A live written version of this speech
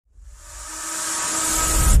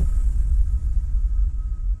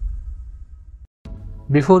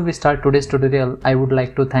Before we start today's tutorial, I would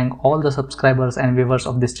like to thank all the subscribers and viewers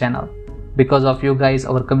of this channel. Because of you guys,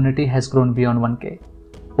 our community has grown beyond 1K.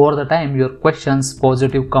 Over the time, your questions,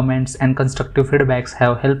 positive comments and constructive feedbacks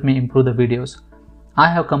have helped me improve the videos.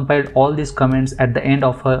 I have compiled all these comments at the end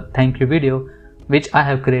of a thank you video which I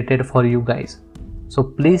have created for you guys. So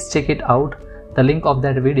please check it out. The link of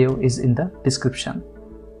that video is in the description.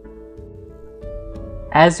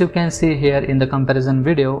 As you can see here in the comparison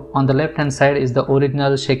video, on the left hand side is the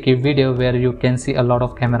original Shaky video where you can see a lot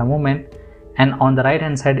of camera movement, and on the right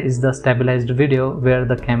hand side is the stabilized video where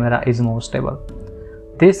the camera is more stable.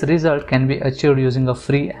 This result can be achieved using a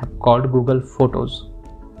free app called Google Photos.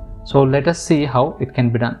 So let us see how it can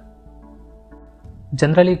be done.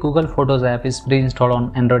 Generally, Google Photos app is pre-installed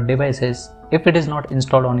on Android devices. If it is not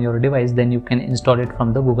installed on your device, then you can install it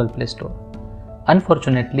from the Google Play Store.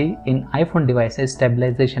 Unfortunately, in iPhone devices,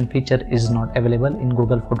 stabilization feature is not available in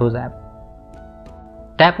Google Photos app.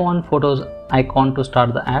 Tap on Photos icon to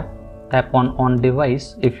start the app. Tap on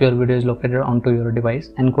device if your video is located onto your device,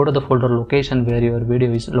 and go to the folder location where your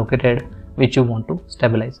video is located which you want to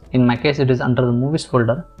stabilize. In my case, it is under the movies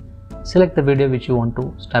folder. Select the video which you want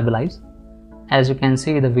to stabilize. As you can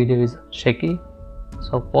see, the video is shaky.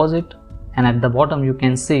 So pause it, and at the bottom you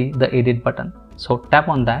can see the edit button. So tap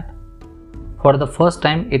on that. For the first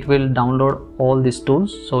time, it will download all these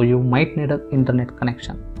tools, so you might need an internet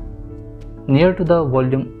connection. Near to the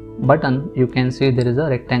volume button, you can see there is a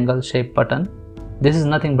rectangle shape button. This is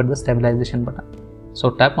nothing but the stabilization button.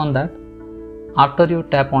 So tap on that. After you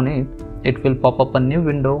tap on it, it will pop up a new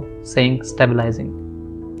window saying stabilizing.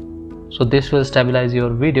 So this will stabilize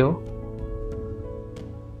your video.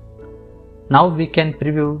 Now we can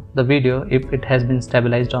preview the video if it has been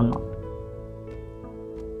stabilized or not.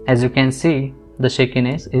 As you can see, the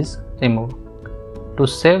shakiness is removed. To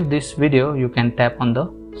save this video, you can tap on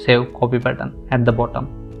the save copy button at the bottom,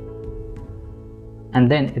 and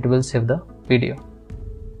then it will save the video.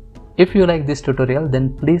 If you like this tutorial,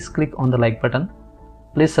 then please click on the like button.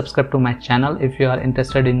 Please subscribe to my channel if you are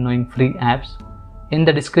interested in knowing free apps. In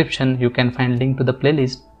the description, you can find link to the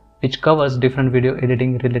playlist which covers different video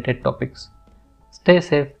editing related topics. Stay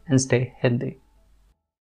safe and stay healthy.